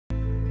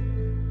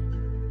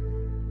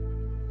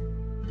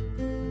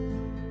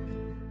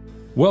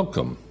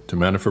Welcome to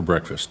Manna for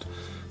Breakfast,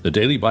 the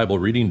daily Bible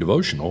reading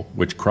devotional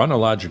which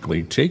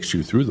chronologically takes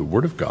you through the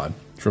Word of God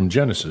from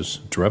Genesis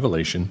to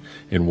Revelation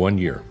in 1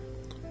 year.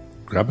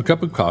 Grab a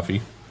cup of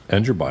coffee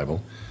and your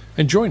Bible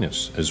and join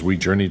us as we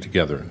journey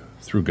together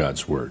through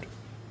God's Word.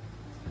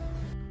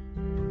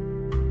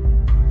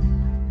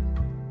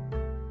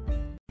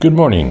 Good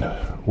morning.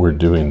 We're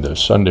doing the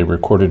Sunday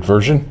recorded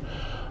version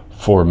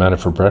for Manna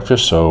for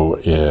Breakfast, so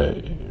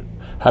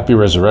happy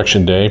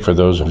Resurrection Day for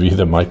those of you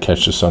that might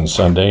catch this on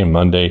Sunday and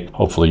Monday.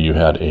 Hopefully you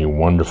had a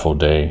wonderful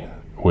day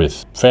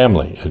with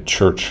family at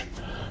church.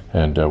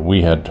 And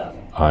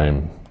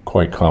I'm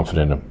quite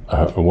confident,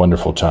 a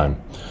wonderful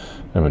time.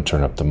 I'm going to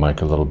turn up the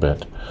mic a little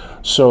bit.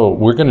 So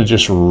we're going to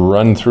just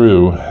run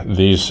through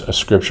these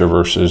scripture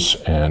verses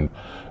and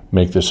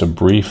make this a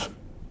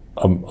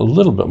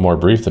little bit more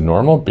brief than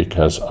normal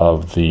because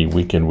of the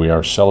weekend we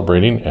are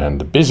celebrating and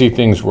the busy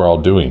things we're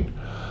all doing.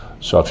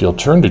 So if you'll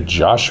turn to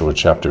Joshua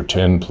chapter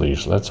 10,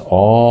 please, let's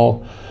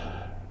all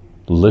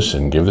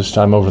listen, give this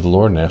time over to the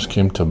Lord and ask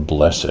Him to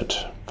bless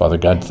it. Father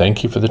God,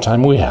 thank you for the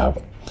time we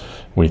have.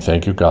 We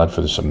thank you, God,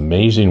 for this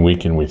amazing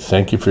weekend. We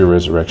thank you for your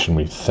resurrection.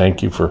 We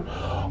thank you for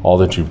all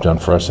that you've done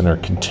for us and are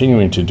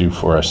continuing to do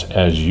for us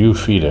as you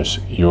feed us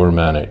your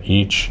manna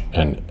each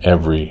and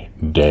every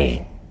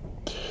day.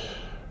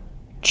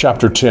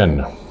 Chapter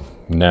 10.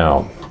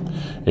 Now,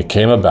 it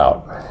came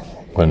about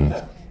when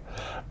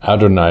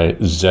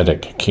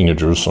Adoni-Zedek, king of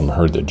Jerusalem,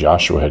 heard that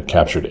Joshua had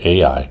captured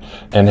Ai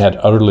and had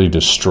utterly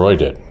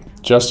destroyed it,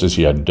 just as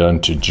he had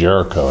done to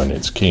Jericho and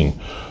its king.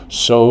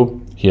 So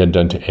he had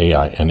done to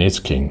Ai and its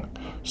king,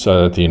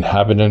 so that the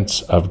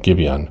inhabitants of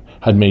Gibeon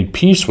had made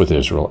peace with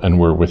Israel and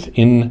were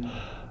within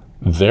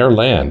their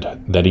land,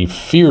 that he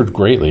feared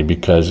greatly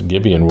because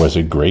Gibeon was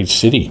a great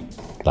city,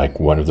 like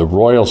one of the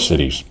royal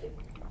cities,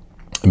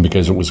 and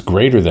because it was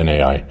greater than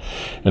Ai,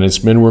 and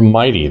its men were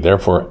mighty.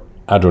 Therefore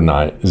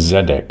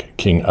Adoni-Zedek,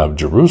 king of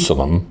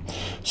Jerusalem,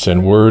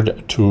 sent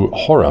word to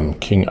Horam,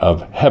 king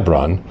of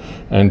Hebron,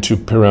 and to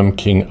Piram,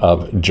 king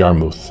of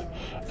Jarmuth,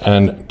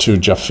 and to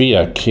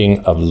Japhia, king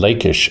of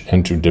Lachish,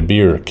 and to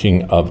Debir,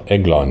 king of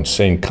Eglon,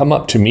 saying, "Come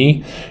up to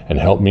me and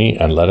help me,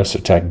 and let us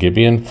attack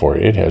Gibeon, for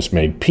it has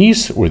made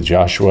peace with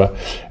Joshua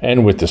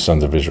and with the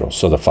sons of Israel."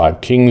 So the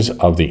 5 kings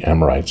of the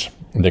Amorites,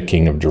 the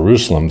king of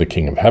Jerusalem, the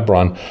king of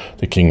Hebron,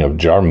 the king of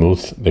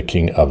Jarmuth, the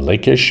king of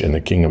Lachish, and the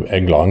king of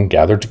Eglon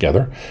gathered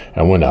together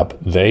and went up,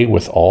 they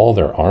with all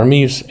their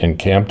armies,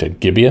 encamped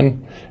at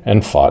Gibeon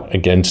and fought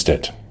against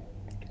it.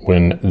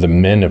 When the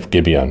men of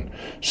Gibeon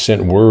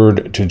sent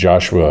word to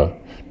Joshua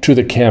to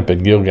the camp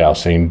at Gilgal,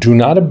 saying, "Do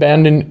not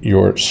abandon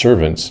your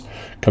servants.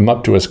 Come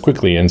up to us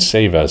quickly and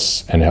save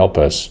us and help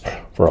us,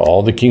 for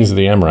all the kings of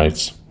the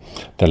Amorites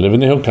that live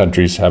in the hill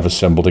countries have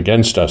assembled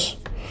against us."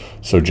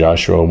 So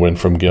Joshua went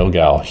from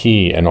Gilgal,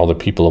 he and all the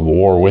people of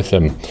war with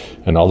him,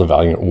 and all the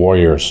valiant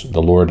warriors.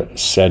 The Lord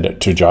said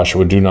to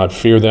Joshua, "Do not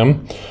fear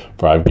them,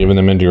 for I have given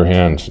them into your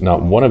hands.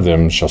 Not one of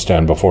them shall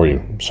stand before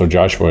you." So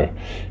Joshua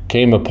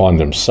came upon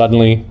them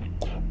suddenly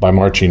by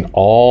marching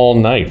all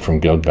night from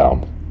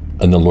Gilgal.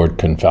 And the Lord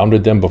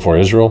confounded them before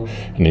Israel,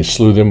 and he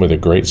slew them with a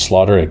great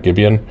slaughter at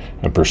Gibeon,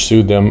 and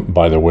pursued them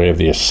by the way of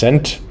the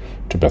ascent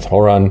to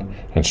Beth-horon,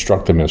 and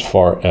struck them as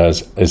far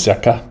as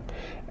Ezekah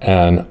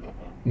and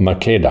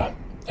Makkedah,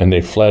 and they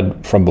fled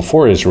from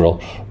before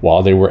Israel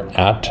while they were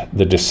at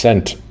the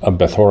descent of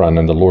Beth-horon,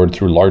 and the Lord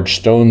threw large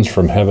stones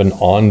from heaven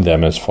on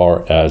them as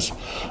far as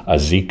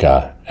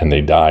Azekah, and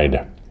they died.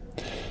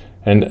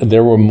 And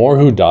there were more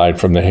who died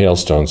from the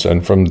hailstones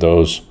and from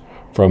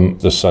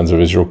the sons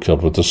of Israel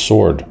killed with the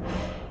sword.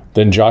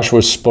 Then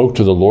Joshua spoke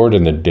to the Lord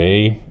in the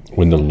day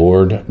when the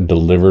Lord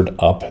delivered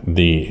up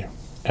the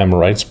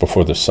Amorites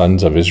before the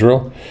sons of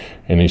Israel,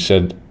 and he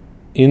said,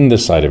 "In the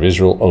sight of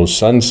Israel, O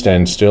sun,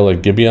 stand still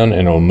at Gibeon,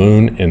 and O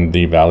moon in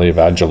the valley of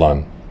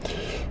Ajalon."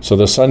 So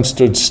the sun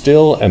stood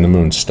still, and the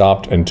moon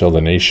stopped until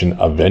the nation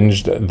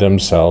avenged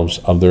themselves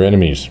of their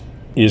enemies.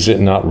 Is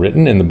it not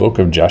written in the book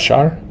of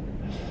Jashar?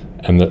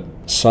 And the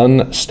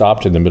sun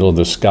stopped in the middle of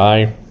the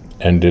sky,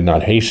 and did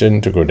not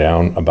hasten to go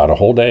down about a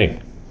whole day.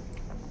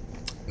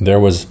 There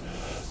was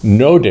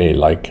no day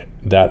like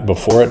that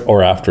before it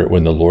or after it,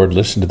 when the Lord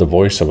listened to the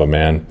voice of a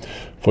man,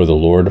 for the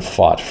Lord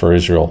fought for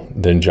Israel.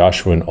 Then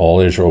Joshua and all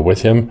Israel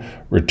with him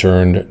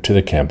returned to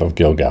the camp of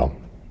Gilgal.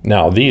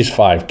 Now these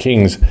 5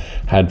 kings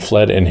had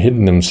fled and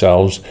hidden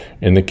themselves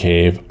in the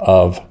cave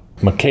of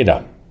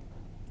Makkedah.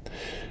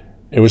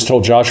 It was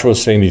told Joshua,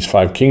 saying, "These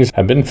 5 kings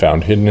have been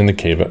found hidden in the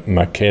cave of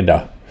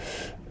Makkedah."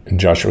 And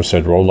Joshua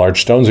said, "Roll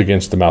large stones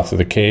against the mouth of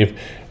the cave,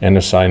 and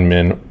assign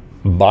men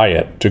by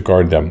it to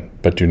guard them.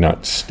 But do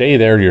not stay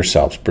there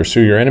yourselves.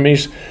 Pursue your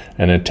enemies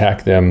and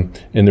attack them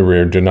in the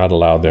rear. Do not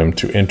allow them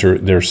to enter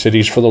their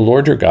cities, for the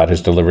Lord your God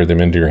has delivered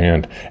them into your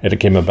hand." And it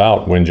came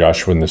about, when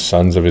Joshua and the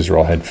sons of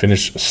Israel had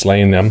finished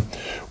slaying them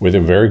with a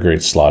very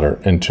great slaughter,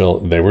 until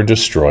they were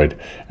destroyed,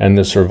 and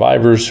the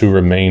survivors who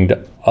remained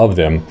of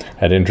them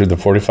had entered the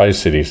fortified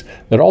cities,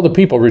 that all the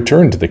people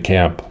returned to the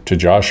camp to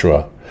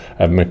Joshua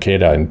of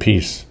Makkedah in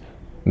peace.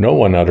 No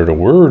one uttered a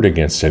word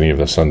against any of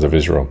the sons of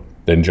Israel.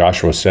 Then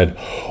Joshua said,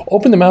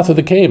 "Open the mouth of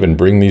the cave and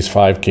bring these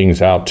 5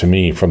 kings out to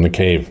me from the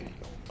cave."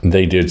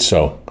 They did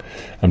so,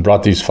 and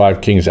brought these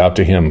 5 kings out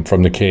to him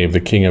from the cave, the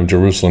king of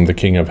Jerusalem, the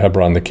king of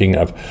Hebron, the king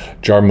of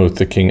Jarmuth,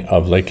 the king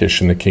of Lachish,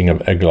 and the king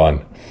of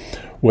Eglon.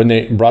 When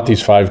they brought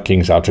these 5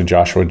 kings out to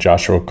Joshua,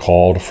 Joshua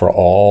called for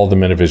all the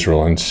men of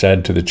Israel and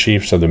said to the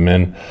chiefs of the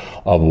men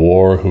of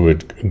war who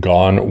had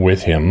gone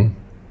with him,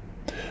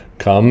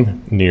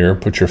 "Come near,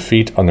 put your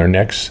feet on their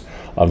necks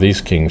of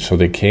these kings." So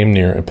they came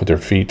near and put their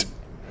feet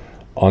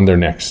on their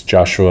necks.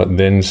 Joshua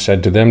then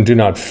said to them, "Do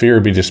not fear,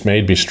 be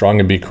dismayed, be strong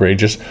and be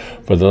courageous,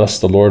 for thus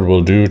the Lord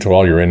will do to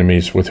all your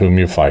enemies with whom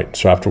you fight."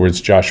 So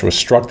afterwards Joshua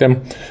struck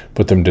them,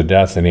 put them to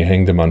death, and he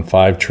hanged them on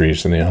 5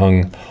 trees, and they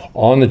hung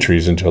on the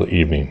trees until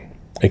evening.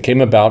 It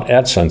came about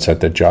at sunset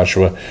that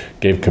Joshua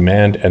gave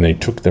command, and they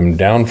took them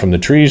down from the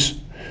trees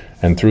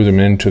and threw them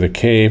into the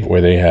cave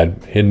where they had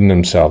hidden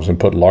themselves, and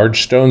put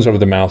large stones over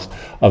the mouth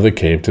of the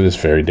cave to this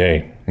very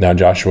day. Now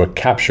Joshua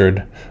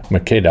captured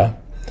Makkedah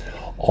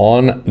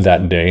on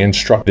that day and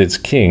struck its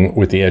king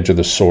with the edge of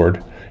the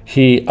sword.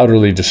 He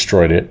utterly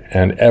destroyed it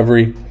and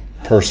every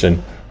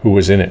person who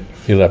was in it.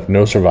 He left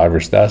no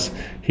survivors. Thus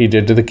he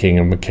did to the king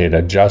of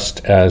Makkedah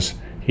just as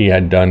he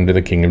had done to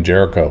the king of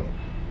Jericho.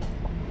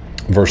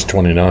 Verse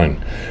 29,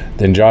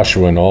 Then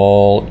Joshua and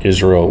all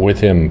Israel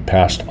with him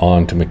passed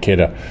on to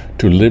Makkedah,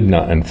 to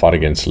Libnah, and fought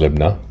against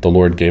Libnah. The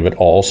Lord gave it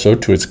also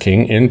to its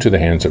king into the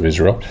hands of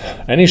Israel,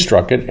 and he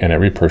struck it, and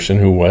every person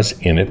who was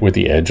in it with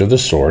the edge of the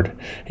sword.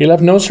 He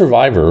left no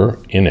survivor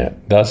in it.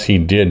 Thus he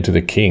did to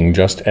the king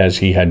just as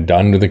he had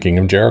done to the king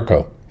of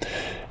Jericho.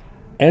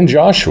 And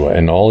Joshua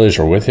and all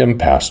Israel with him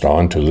passed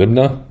on to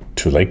Libnah,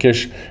 to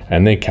Lachish,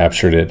 and they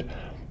captured it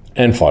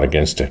and fought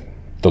against it.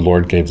 The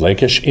Lord gave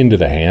Lachish into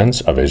the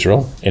hands of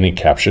Israel, and he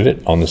captured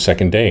it on the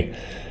 2nd day,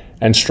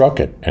 and struck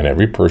it, and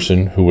every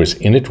person who was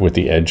in it with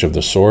the edge of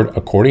the sword,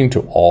 according to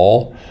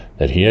all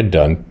that he had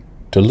done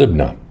to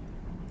Libnah.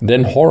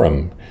 Then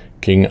Horam,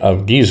 king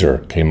of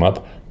Gezer, came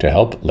up to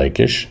help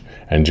Lachish,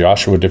 and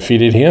Joshua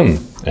defeated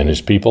him and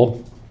his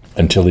people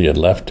until he had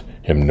left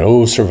him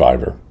no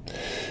survivor.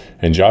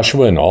 And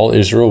Joshua and all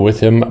Israel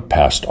with him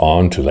passed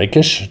on to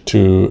Lachish,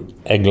 to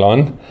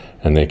Eglon,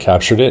 and they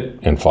captured it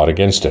and fought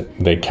against it.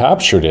 They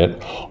captured it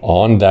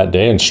on that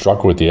day and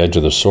struck with the edge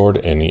of the sword,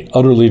 and he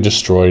utterly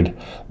destroyed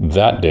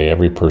that day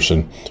every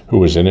person who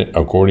was in it,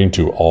 according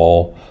to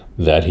all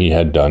that he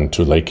had done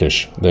to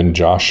Lachish. Then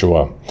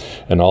Joshua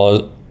and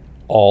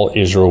all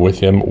Israel with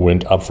him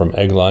went up from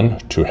Eglon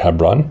to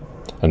Hebron,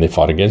 and they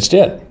fought against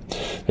it.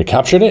 They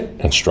captured it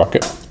and struck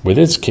it with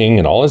its king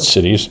and all its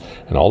cities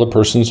and all the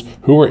persons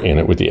who were in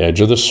it with the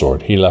edge of the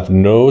sword. He left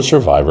no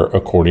survivor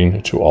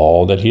according to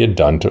all that he had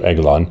done to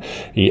Eglon.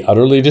 He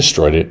utterly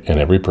destroyed it and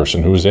every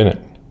person who was in it.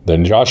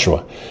 Then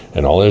Joshua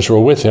and all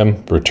Israel with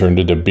him returned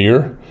to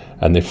Debir,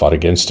 and they fought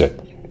against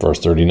it. Verse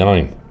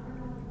 39.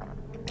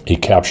 He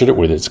captured it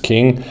with its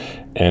king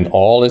and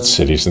all its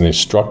cities, and they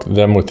struck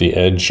them with the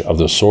edge of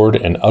the sword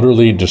and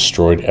utterly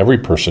destroyed every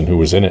person who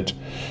was in it.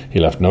 He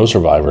left no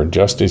survivor,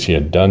 just as he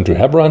had done to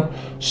Hebron,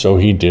 so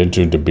he did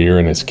to Debir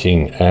and its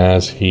king,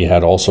 as he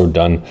had also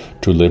done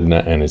to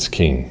Libnah and its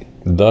king.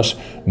 Thus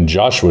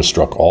Joshua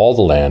struck all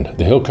the land,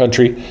 the hill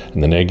country,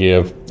 and the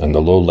Negev, and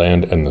the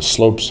lowland, and the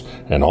slopes,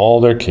 and all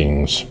their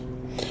kings.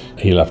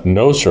 He left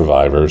no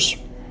survivors,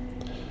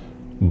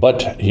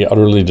 but he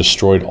utterly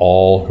destroyed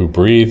all who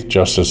breathed,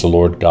 just as the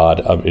Lord God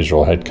of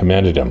Israel had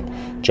commanded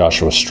him.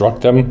 Joshua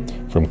struck them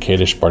from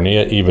Kadesh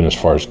Barnea even as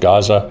far as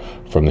Gaza,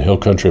 from the hill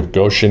country of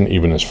Goshen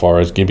even as far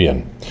as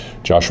Gibeon.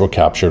 Joshua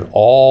captured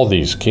all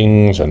these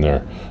kings and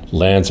their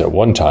lands at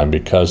one time,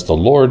 because the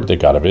Lord, the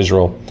God of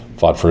Israel,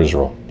 fought for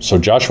Israel. So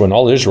Joshua and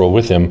all Israel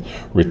with him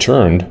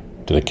returned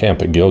to the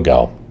camp at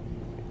Gilgal.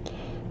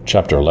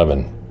 Chapter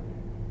 11.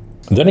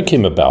 Then it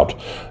came about,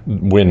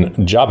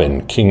 when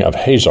Jabin, king of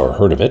Hazor,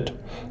 heard of it,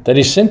 that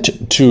he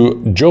sent to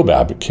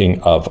Jobab, king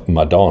of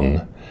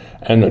Madon,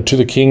 and to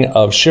the king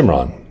of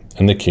Shimron,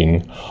 and the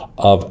king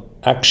of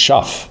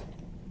Akshaph,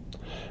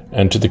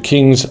 and to the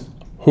kings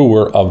who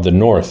were of the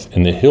north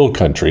in the hill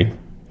country,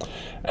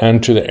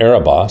 and to the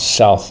Arabah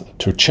south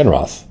to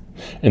Chinroth,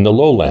 in the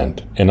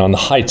lowland, and on the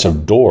heights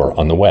of Dor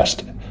on the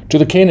west, to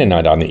the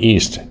Canaanite on the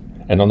east,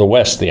 and on the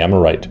west the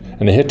Amorite,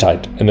 and the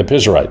Hittite, and the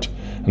Pizarite,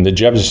 and the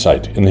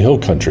Jebusite in the hill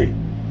country,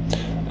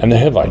 and the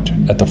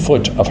Hivite at the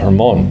foot of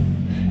Hermon,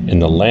 in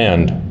the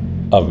land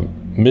of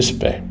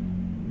Mizpeh.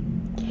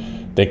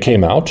 They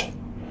came out,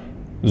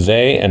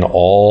 they and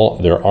all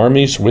their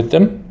armies with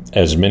them,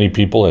 as many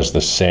people as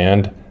the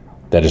sand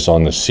that is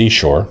on the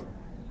seashore,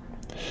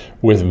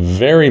 with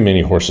very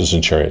many horses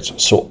and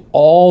chariots. So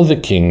all the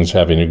kings,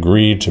 having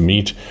agreed to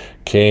meet,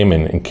 came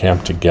and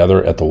encamped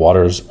together at the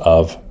waters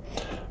of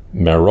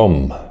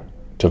Merom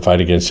to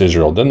fight against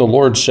Israel. Then the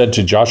Lord said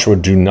to Joshua,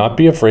 "Do not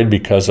be afraid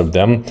because of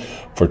them,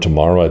 for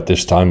tomorrow at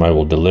this time I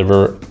will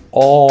deliver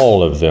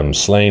all of them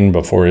slain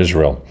before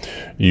Israel.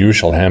 You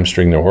shall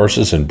hamstring their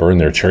horses and burn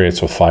their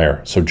chariots with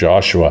fire." So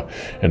Joshua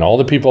and all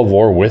the people of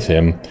war with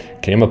him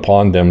came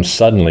upon them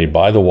suddenly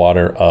by the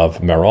water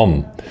of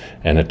Merom,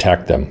 and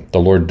attacked them. The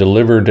Lord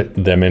delivered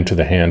them into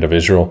the hand of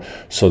Israel,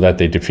 so that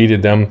they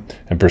defeated them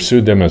and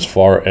pursued them as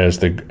far as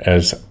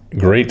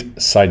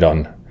Great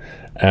Sidon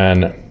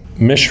and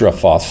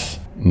Mishrephoth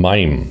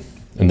Maim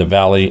in the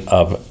valley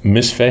of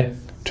Mizpeh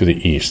to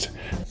the east.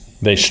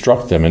 They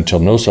struck them until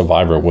no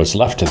survivor was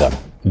left to them.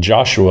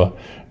 Joshua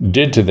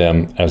did to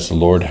them as the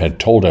Lord had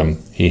told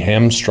him. He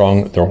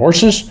hamstrung their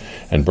horses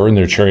and burned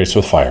their chariots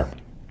with fire.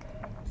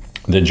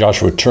 Then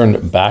Joshua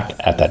turned back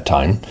at that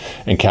time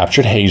and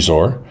captured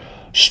Hazor,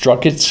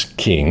 struck its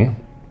king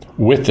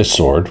with the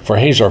sword, for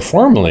Hazor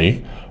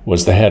formerly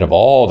was the head of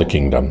all the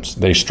kingdoms.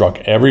 They struck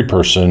every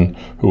person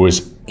who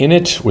was in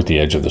it with the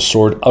edge of the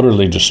sword,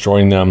 utterly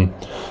destroying them.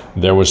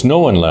 There was no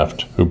one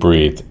left who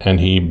breathed, and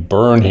he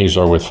burned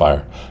Hazor with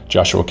fire.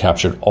 Joshua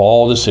captured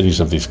all the cities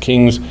of these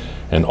kings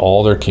and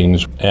all their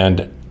kings,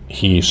 and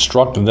he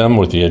struck them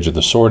with the edge of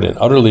the sword and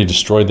utterly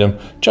destroyed them,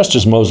 just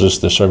as Moses,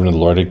 the servant of the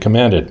Lord, had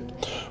commanded.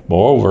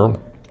 Moreover,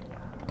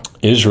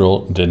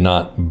 Israel did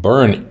not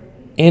burn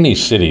any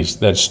cities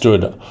that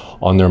stood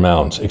on their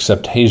mounds,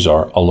 except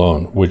Hazor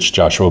alone, which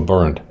Joshua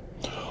burned.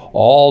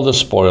 All the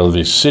spoil of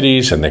these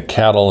cities and the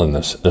cattle and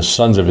the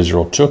sons of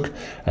Israel took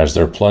as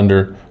their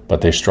plunder,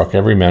 but they struck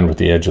every man with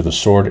the edge of the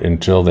sword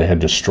until they had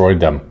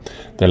destroyed them.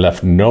 They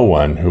left no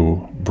one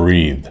who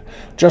breathed.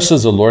 Just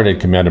as the Lord had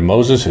commanded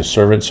Moses, his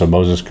servant, so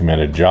Moses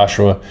commanded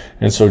Joshua,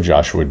 and so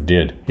Joshua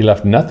did. He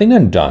left nothing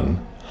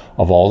undone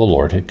of all the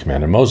Lord had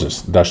commanded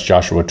Moses. Thus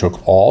Joshua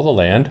took all the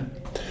land,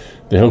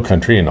 the hill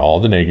country, and all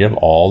the Negev,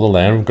 all the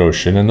land of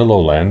Goshen and the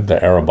lowland,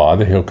 the Arabah,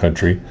 the hill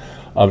country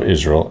of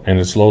Israel, and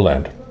its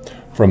lowland,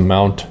 from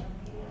Mount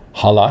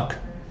Halak,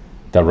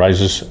 that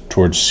rises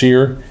towards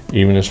Seir,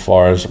 even as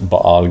far as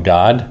Baal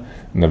Gad,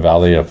 in the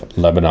valley of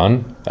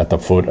Lebanon, at the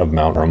foot of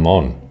Mount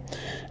Hermon.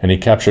 And he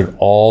captured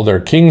all their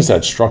kings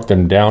that struck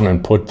them down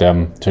and put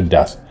them to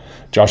death.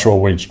 Joshua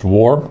waged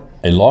war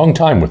a long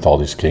time with all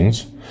these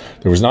kings.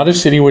 There was not a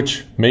city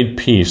which made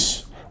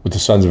peace with the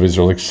sons of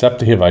Israel, except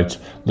the Hivites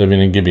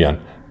living in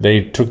Gibeon.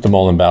 They took them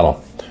all in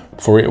battle.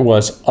 For it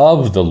was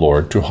of the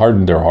Lord to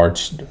harden their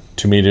hearts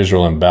to meet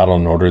Israel in battle,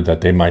 in order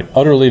that they might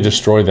utterly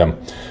destroy them,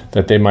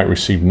 that they might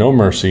receive no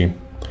mercy,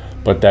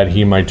 but that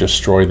he might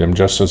destroy them,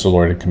 just as the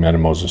Lord had commanded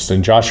Moses.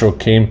 Then Joshua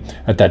came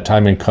at that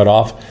time and cut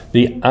off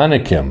the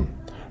Anakim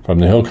from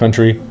the hill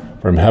country,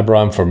 from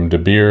Hebron, from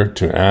Debir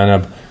to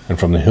Anab, and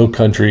from the hill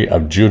country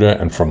of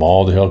Judah, and from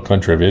all the hill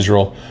country of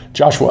Israel.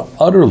 Joshua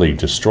utterly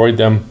destroyed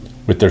them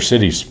with their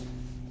cities.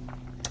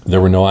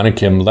 There were no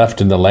Anakim left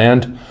in the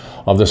land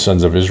of the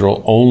sons of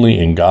Israel, only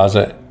in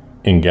Gaza,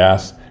 in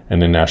Gath,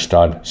 and in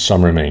Ashdod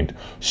some remained.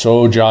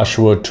 So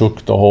Joshua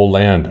took the whole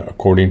land,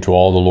 according to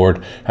all the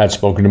Lord had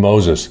spoken to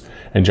Moses.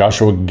 And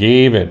Joshua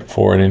gave it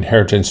for an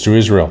inheritance to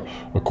Israel,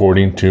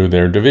 according to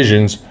their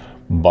divisions,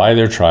 by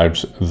their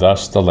tribes.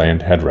 Thus the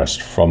land had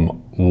rest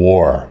from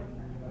war.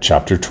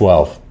 Chapter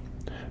 12.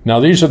 Now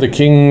these are the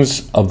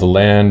kings of the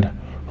land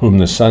whom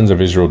the sons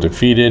of Israel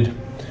defeated,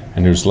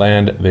 and whose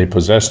land they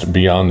possessed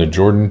beyond the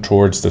Jordan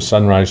towards the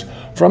sunrise,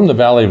 from the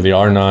valley of the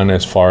Arnon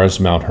as far as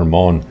Mount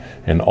Hermon,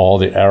 and all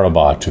the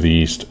Arabah to the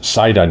east.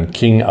 Sidon,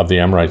 king of the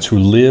Amorites, who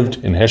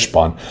lived in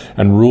Heshbon,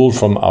 and ruled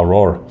from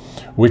Aror,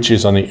 which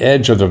is on the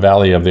edge of the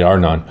valley of the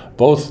Arnon,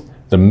 both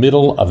the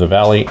middle of the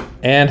valley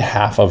and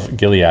half of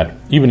Gilead,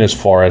 even as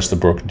far as the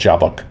brook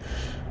Jabbok,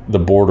 the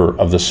border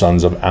of the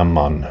sons of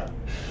Ammon,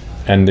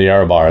 and the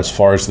Arabah as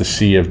far as the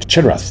sea of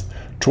Chereth,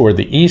 toward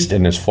the east,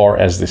 and as far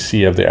as the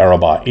sea of the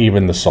Arabah,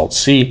 even the salt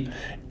sea,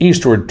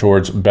 eastward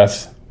towards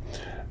Beth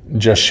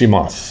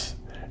Jeshimoth,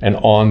 and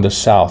on the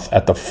south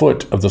at the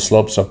foot of the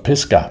slopes of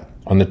Pisgah,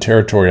 on the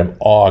territory of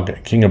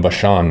Og, king of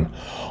Bashan,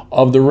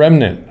 of the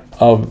remnant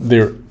of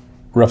the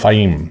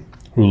Rephaim,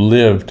 who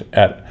lived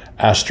at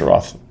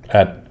Ashtaroth,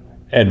 at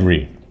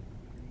Edrei,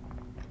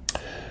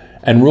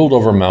 and ruled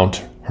over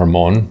Mount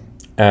Hermon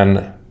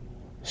and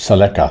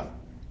Salekah,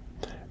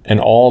 and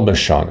all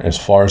Bashan, as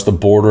far as the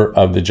border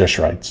of the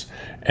Jeshurites,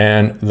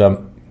 and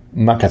the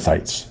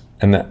Maccathites,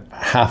 and the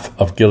half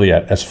of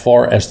Gilead, as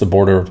far as the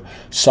border of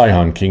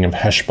Sihon, king of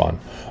Heshbon.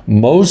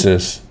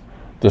 Moses,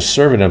 the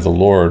servant of the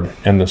Lord,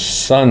 and the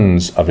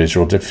sons of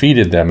Israel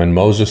defeated them, and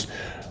Moses,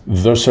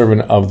 the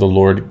servant of the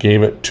Lord,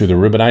 gave it to the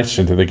Reubenites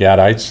and to the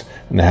Gadites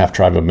and the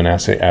half-tribe of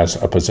Manasseh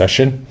as a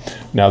possession.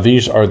 Now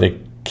these are the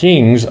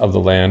kings of the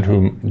land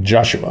whom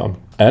Joshua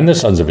and the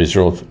sons of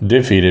Israel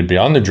defeated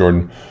beyond the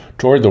Jordan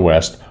toward the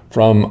west,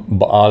 from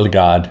Baal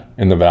Gad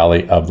in the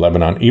valley of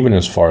Lebanon, even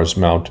as far as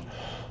Mount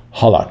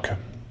Halak,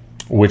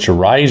 which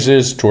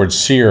arises towards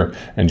Seir.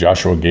 And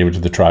Joshua gave it to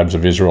the tribes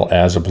of Israel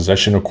as a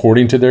possession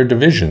according to their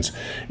divisions,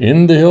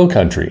 in the hill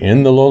country,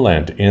 in the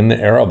lowland, in the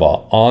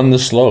Arabah, on the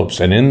slopes,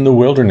 and in the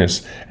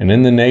wilderness, and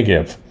in the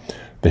Negev,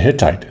 the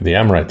Hittite, the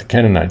Amorite, the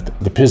Canaanite,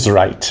 the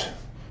Pizraite,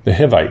 the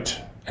Hivite,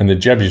 and the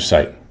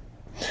Jebusite.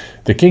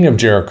 The king of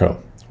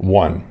Jericho,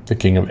 1. The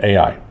king of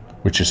Ai,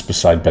 which is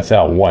beside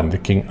Bethel, 1. The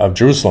king of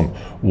Jerusalem,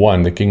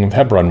 1. The king of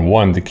Hebron,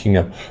 1. The king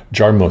of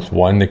Jarmuth,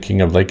 1. The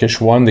king of Lachish,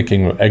 1. The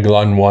king of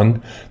Eglon,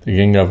 1. The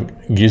king of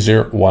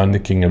Gezer, 1. The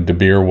king of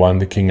Debir, 1.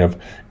 The king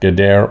of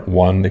Geder,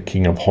 1. The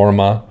king of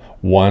Hormah,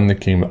 1, the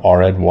king of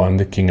Arad, 1,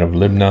 the king of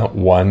Libnah,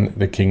 1,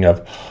 the king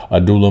of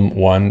Adullam,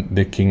 1,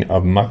 the king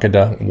of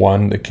Makkedah,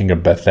 1, the king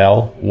of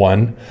Bethel,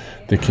 1,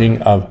 the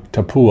king of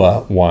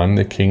Tappuah, 1,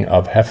 the king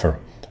of Hepher,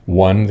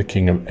 1, the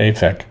king of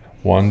Aphek,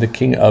 1, the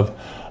king of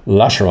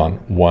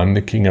Lasharon, 1,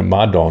 the king of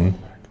Madon,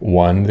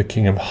 1, the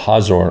king of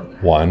Hazor,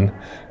 1,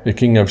 the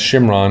king of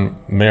Shimron,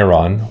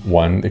 Meron,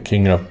 1, the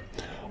king of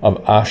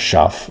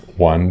Ashaph,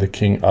 1, the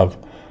king of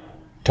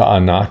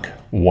Ta'anak,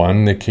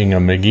 1, the king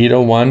of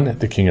Megiddo, 1,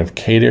 the king of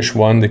Kadesh,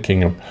 1, the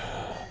king of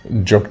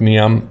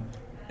Jokneam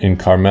in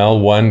Carmel,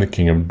 1, the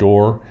king of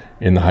Dor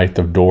in the height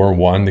of Dor,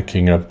 1, the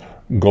king of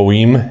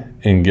Goim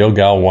in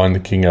Gilgal, 1, the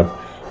king of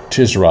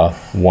Tisra,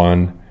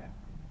 1,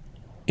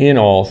 in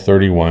all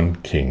 31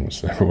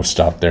 kings. We'll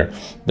stop there.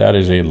 That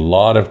is a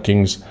lot of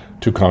kings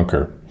to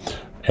conquer.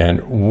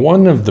 And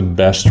one of the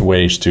best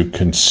ways to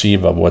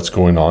conceive of what's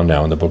going on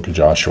now in the book of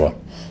Joshua,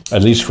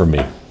 at least for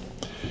me,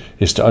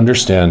 is to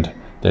understand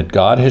that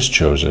God has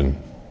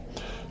chosen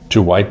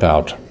to wipe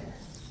out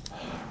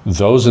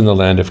those in the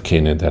land of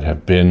Canaan that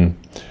have been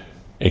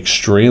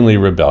extremely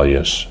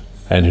rebellious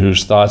and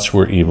whose thoughts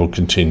were evil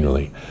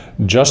continually.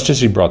 Just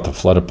as he brought the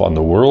flood upon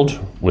the world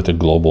with a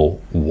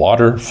global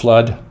water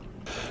flood,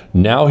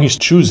 now he's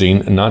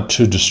choosing not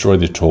to destroy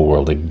the whole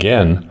world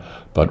again,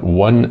 but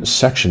one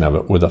section of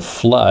it with a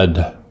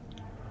flood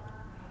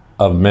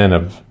of men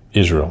of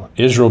Israel.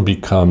 Israel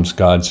becomes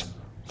God's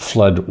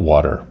flood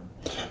water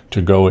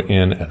to go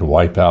in and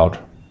wipe out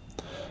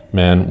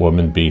man,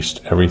 woman,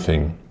 beast,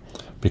 everything,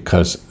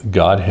 because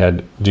God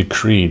had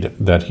decreed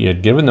that he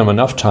had given them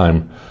enough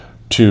time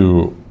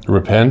to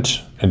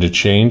repent and to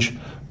change,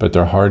 but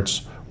their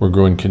hearts were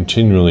growing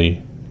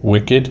continually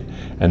wicked,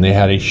 and they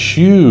had a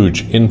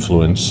huge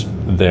influence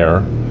there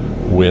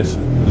with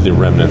the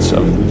remnants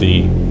of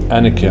the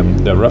Anakim,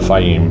 the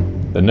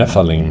Rephaim, the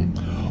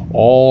Nephilim,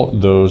 all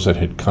those that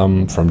had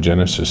come from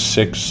Genesis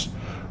 6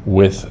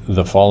 with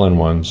the fallen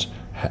ones,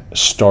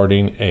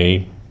 starting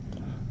a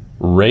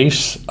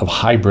race of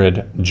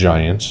hybrid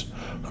giants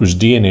whose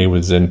DNA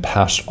was then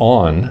passed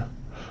on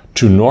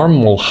to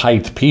normal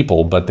height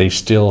people, but they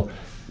still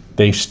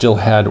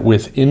had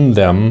within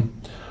them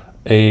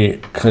a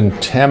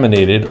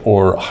contaminated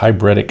or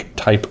hybridic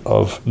type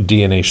of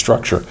DNA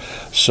structure.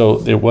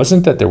 So it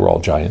wasn't that they were all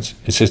giants.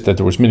 It's just that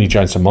there was many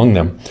giants among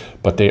them,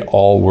 but they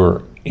all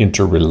were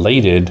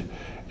interrelated.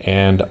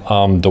 And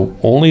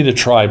only the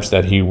tribes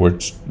that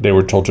they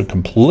were told to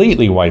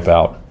completely wipe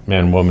out,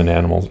 man, woman,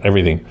 animals,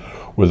 everything,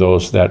 were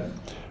those that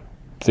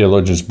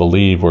theologians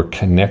believe were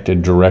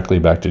connected directly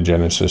back to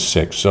Genesis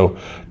 6. So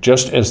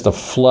just as the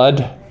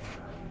flood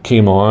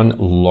came on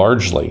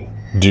largely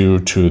due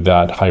to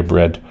that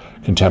hybrid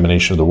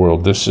contamination of the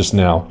world, this is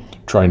now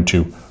trying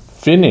to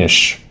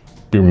finish.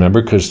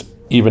 Remember, because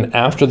even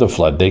after the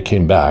flood, they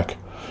came back,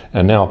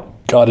 and now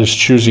God is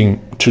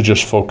choosing to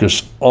just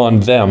focus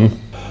on them,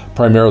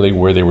 primarily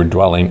where they were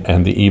dwelling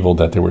and the evil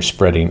that they were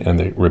spreading, and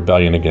the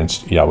rebellion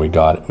against Yahweh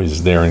God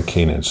was there in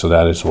Canaan. So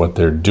that is what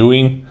they're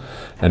doing.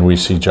 And we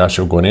see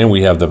Joshua going in.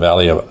 We have the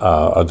valley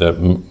of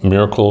the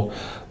miracle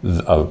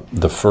of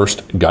the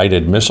first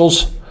guided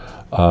missiles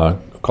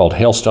called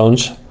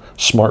hailstones,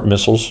 smart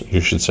missiles, you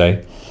should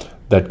say,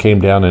 that came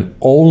down and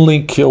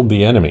only killed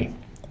the enemy.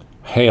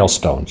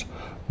 Hailstones.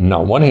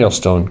 Not one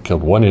hailstone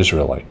killed one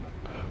Israelite,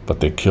 but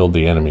they killed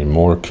the enemy,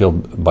 more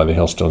killed by the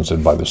hailstones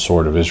than by the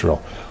sword of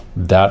Israel.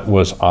 That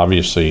was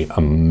obviously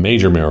a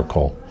major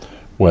miracle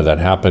where that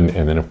happened.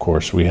 And then, of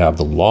course, we have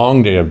the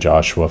long day of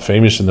Joshua,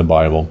 famous in the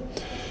Bible.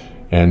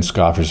 And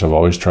scoffers have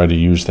always tried to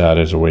use that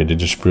as a way to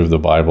disprove the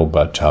Bible.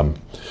 But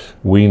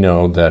we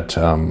know that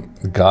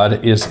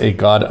God is a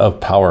God of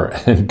power,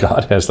 and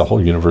God has the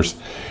whole universe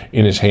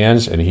in his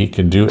hands, and he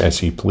can do as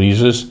he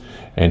pleases.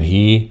 And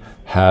he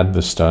had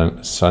the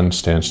sun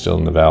stand still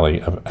in the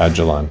valley of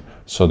Ajalon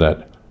so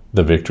that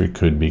the victory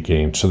could be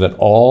gained, so that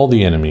all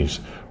the enemies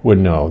would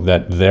know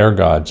that their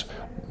gods,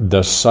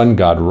 the sun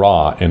god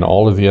Ra, and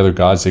all of the other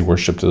gods they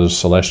worshipped, the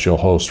celestial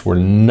hosts, were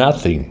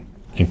nothing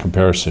in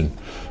comparison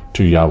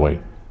to Yahweh,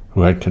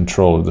 who had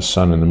control of the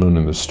sun and the moon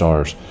and the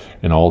stars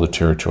and all the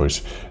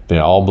territories. They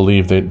all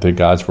believed that the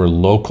gods were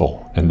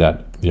local, and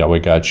that Yahweh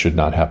God should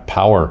not have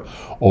power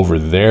over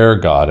their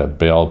god of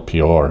Baal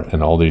Peor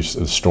and all these,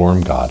 the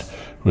storm god,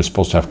 who was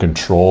supposed to have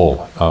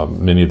control.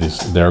 Many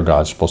of their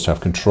gods supposed to have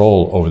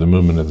control over the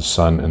movement of the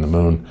sun and the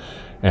moon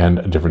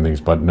and different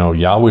things. But no,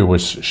 Yahweh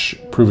was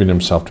proving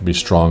himself to be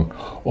strong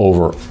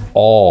over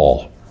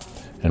all.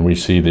 And we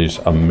see these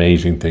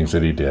amazing things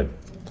that he did.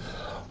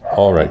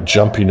 All right,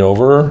 jumping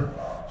over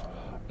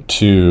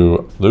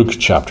to Luke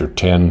chapter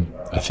 10.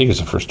 I think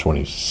it's the first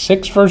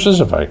 26 verses,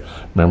 if my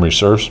memory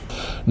serves.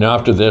 Now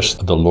after this,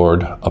 the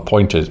Lord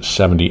appointed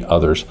 70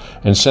 others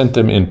and sent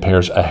them in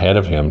pairs ahead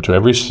of him to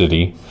every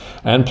city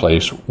and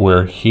place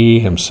where he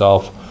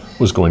himself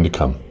was going to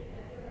come.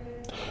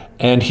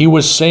 And he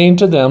was saying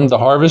to them, the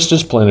harvest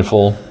is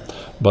plentiful,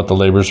 but the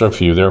laborers are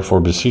few. Therefore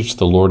beseech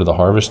the Lord of the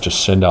harvest to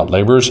send out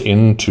laborers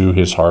into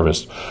his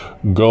harvest.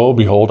 Go,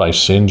 behold, I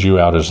send you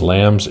out as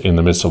lambs in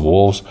the midst of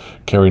wolves.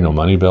 Carry no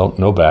money belt,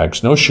 no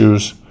bags, no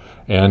shoes,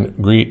 and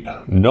greet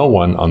no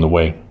one on the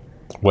way.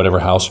 Whatever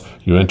house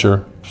you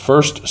enter,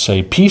 first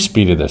say, peace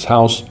be to this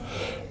house.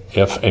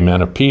 If a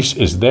man of peace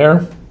is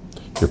there,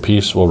 your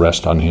peace will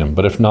rest on him.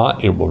 But if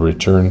not, it will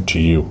return to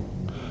you.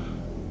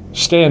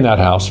 Stay in that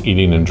house,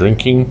 eating and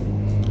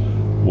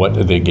drinking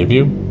what they give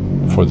you,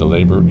 for the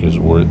labor is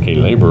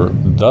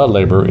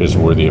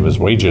worthy of his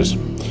wages.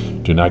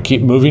 Do not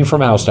keep moving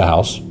from house to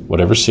house.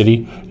 Whatever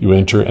city you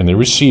enter and they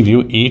receive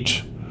you,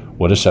 eat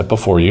what is set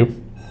before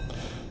you.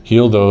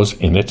 Heal those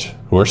in it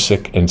who are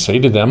sick, and say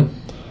to them,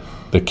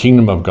 the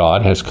kingdom of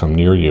God has come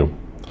near you.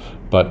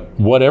 But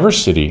whatever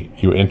city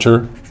you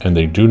enter and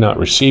they do not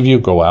receive you,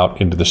 go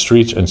out into the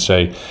streets and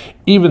say,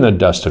 even the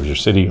dust of your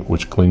city,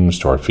 which clings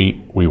to our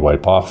feet, we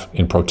wipe off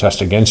in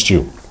protest against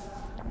you.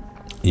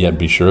 Yet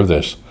be sure of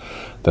this,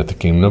 that the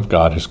kingdom of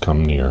God has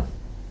come near.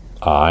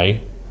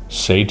 I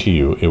say to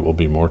you, it will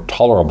be more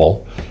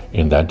tolerable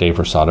in that day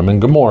for Sodom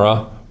and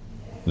Gomorrah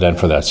than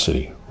for that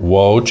city.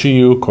 Woe to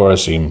you,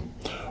 Chorazim!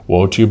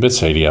 Woe to you,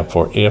 Bethsaida!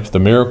 For if the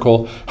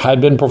miracle had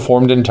been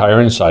performed in Tyre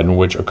and Sidon,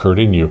 which occurred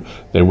in you,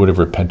 they would have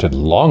repented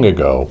long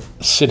ago,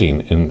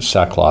 sitting in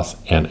sackcloth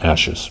and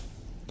ashes.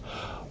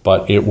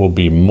 But it will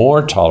be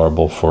more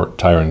tolerable for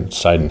Tyre and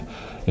Sidon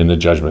in the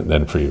judgment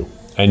than for you.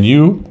 And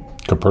you,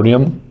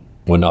 Capernaum,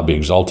 will not be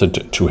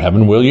exalted to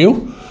heaven, will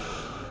you?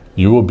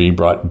 You will be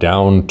brought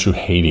down to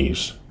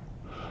Hades.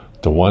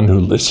 The one who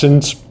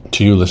listens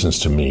to you listens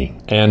to me,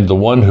 and the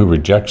one who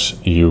rejects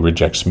you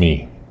rejects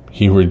me.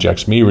 He who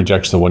rejects me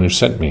rejects the one who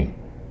sent me.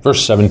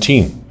 Verse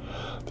 17,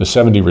 the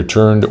 70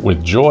 returned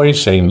with joy,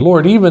 saying,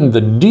 Lord, even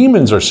the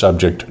demons are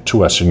subject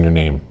to us in your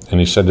name.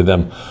 And he said to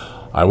them,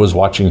 I was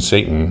watching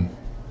Satan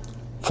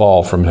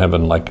fall from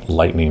heaven like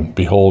lightning.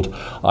 Behold,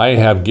 I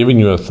have given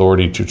you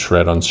authority to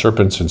tread on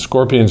serpents and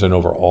scorpions and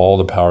over all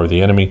the power of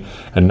the enemy,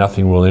 and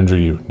nothing will injure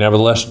you.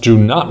 Nevertheless, do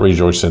not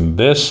rejoice in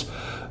this,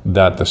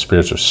 that the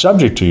spirits are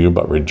subject to you,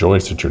 but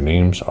rejoice that your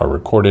names are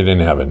recorded in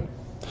heaven.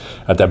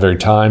 At that very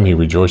time, he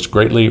rejoiced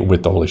greatly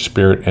with the Holy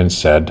Spirit and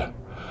said,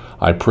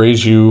 I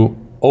praise you,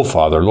 O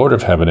Father, Lord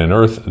of heaven and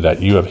earth,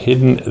 that you have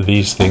hidden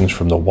these things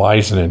from the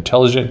wise and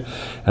intelligent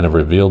and have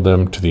revealed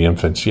them to the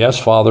infants. Yes,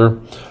 Father,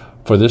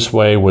 for this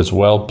way was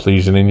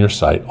well-pleasing in your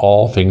sight.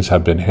 All things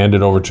have been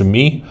handed over to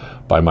me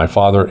by my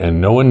Father,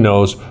 and no one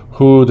knows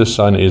who the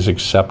Son is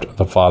except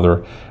the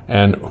Father,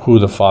 and who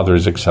the Father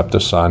is except the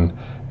Son,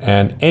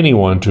 and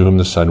anyone to whom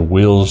the Son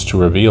wills to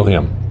reveal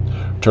him.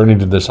 Turning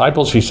to the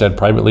disciples, he said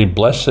privately,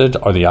 Blessed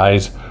are the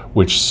eyes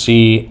which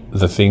see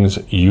the things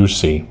you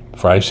see.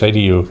 For I say to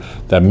you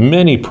that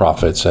many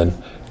prophets and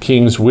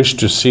kings wished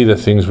to see the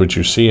things which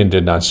you see and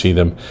did not see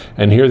them,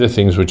 and hear the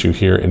things which you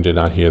hear and did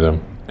not hear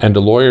them. And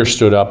a lawyer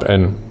stood up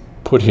and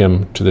put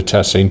him to the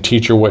test, saying,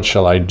 Teacher, what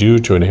shall I do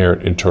to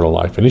inherit eternal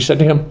life? And he said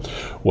to him,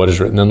 What is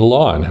written in the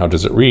law, and how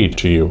does it read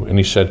to you? And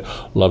he said,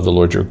 Love the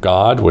Lord your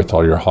God with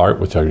all your heart,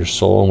 with all your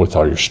soul, and with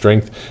all your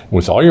strength, and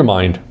with all your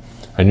mind,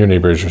 and your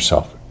neighbor as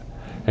yourself.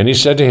 And he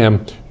said to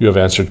him, You have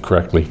answered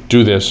correctly.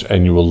 Do this,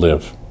 and you will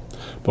live.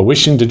 But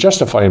wishing to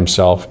justify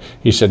himself,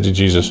 he said to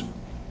Jesus,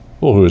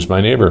 Well, who is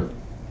my neighbor?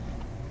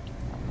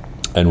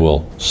 And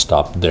we'll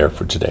stop there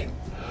for today.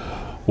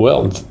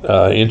 Well,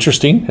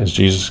 interesting, as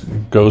Jesus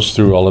goes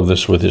through all of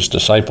this with his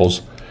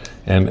disciples,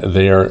 and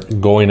they are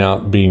going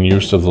out being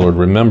used of the Lord.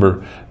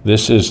 Remember,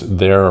 this is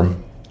their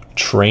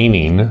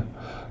training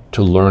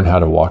to learn how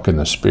to walk in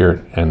the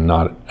Spirit and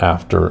not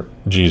after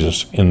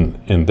Jesus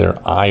in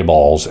their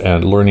eyeballs,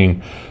 and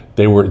learning.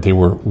 They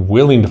were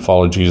willing to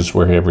follow Jesus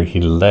wherever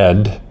he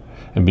led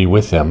and be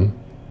with him,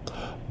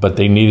 but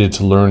they needed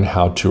to learn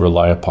how to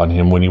rely upon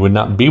him when he would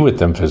not be with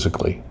them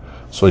physically.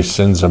 So he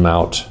sends them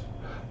out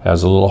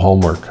as a little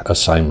homework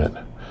assignment.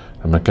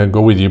 I'm not going to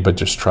go with you, but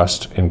just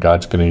trust, and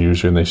God's going to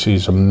use you. And they see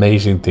these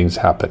amazing things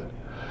happen.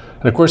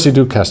 And of course, they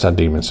do cast out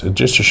demons, and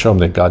just to show them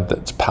that God,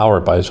 that's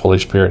powered by his Holy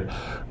Spirit,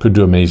 could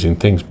do amazing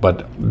things.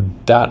 But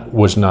that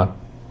was not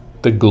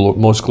the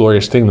most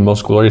glorious thing. The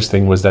most glorious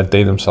thing was that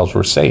they themselves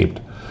were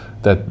saved,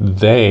 that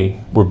they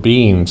were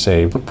being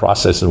saved. A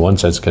process in one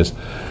sense, because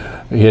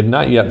he had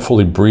not yet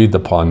fully breathed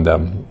upon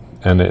them.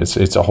 And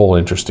it's a whole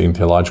interesting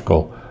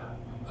theological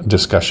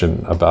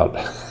discussion about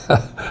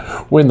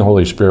when the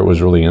Holy Spirit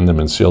was really in them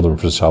and sealed them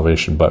for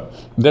salvation. But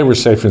they were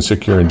safe and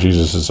secure in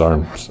Jesus'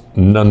 arms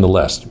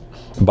nonetheless.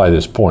 By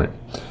this point,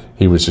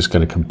 he was just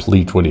going to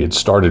complete what he had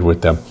started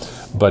with them.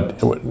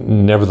 But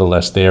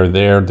nevertheless, they are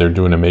there. They're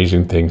doing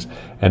amazing things.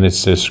 And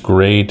it's this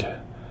great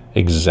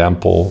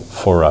example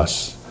for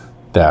us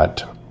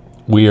that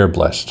we are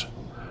blessed.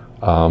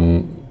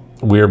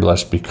 We are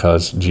blessed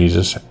because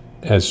Jesus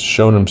has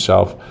shown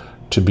himself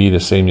to be the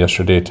same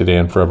yesterday, today,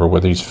 and forever,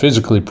 whether he's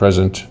physically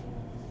present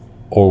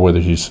or whether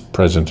he's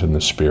present in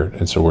the Spirit.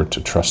 And so we're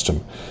to trust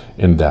him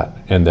in that,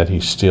 and that he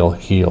still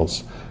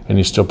heals, and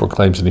he still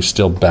proclaims, and he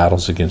still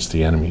battles against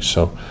the enemy.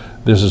 So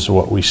this is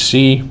what we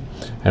see,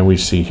 and we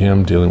see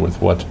him dealing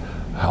with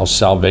how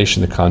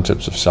salvation, the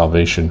concepts of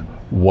salvation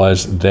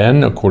was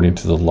then according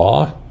to the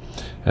law,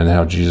 and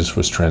how Jesus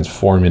was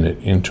transforming it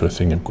into a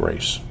thing of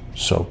grace.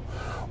 So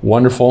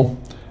wonderful.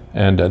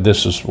 And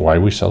this is why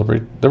we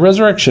celebrate the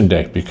Resurrection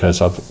Day,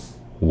 because of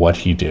what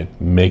he did,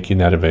 making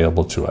that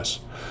available to us.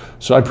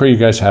 So I pray you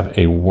guys have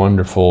a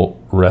wonderful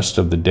rest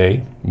of the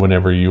day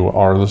whenever you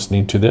are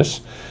listening to this.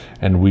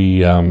 And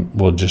we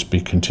will just be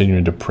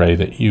continuing to pray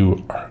that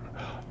you are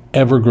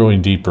ever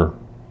growing deeper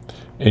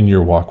in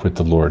your walk with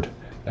the Lord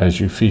as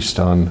you feast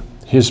on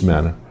his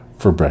manna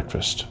for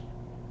breakfast.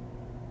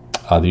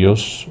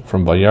 Adios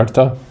from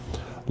Vallarta.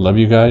 Love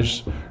you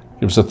guys.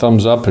 Give us a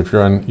thumbs up if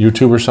you're on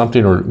YouTube or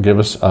something, or give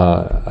us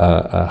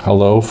a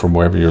hello from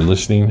wherever you're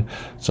listening.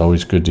 It's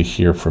always good to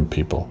hear from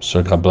people.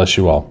 So God bless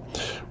you all.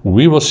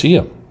 We will see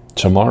you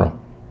tomorrow,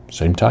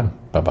 same time.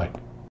 Bye-bye.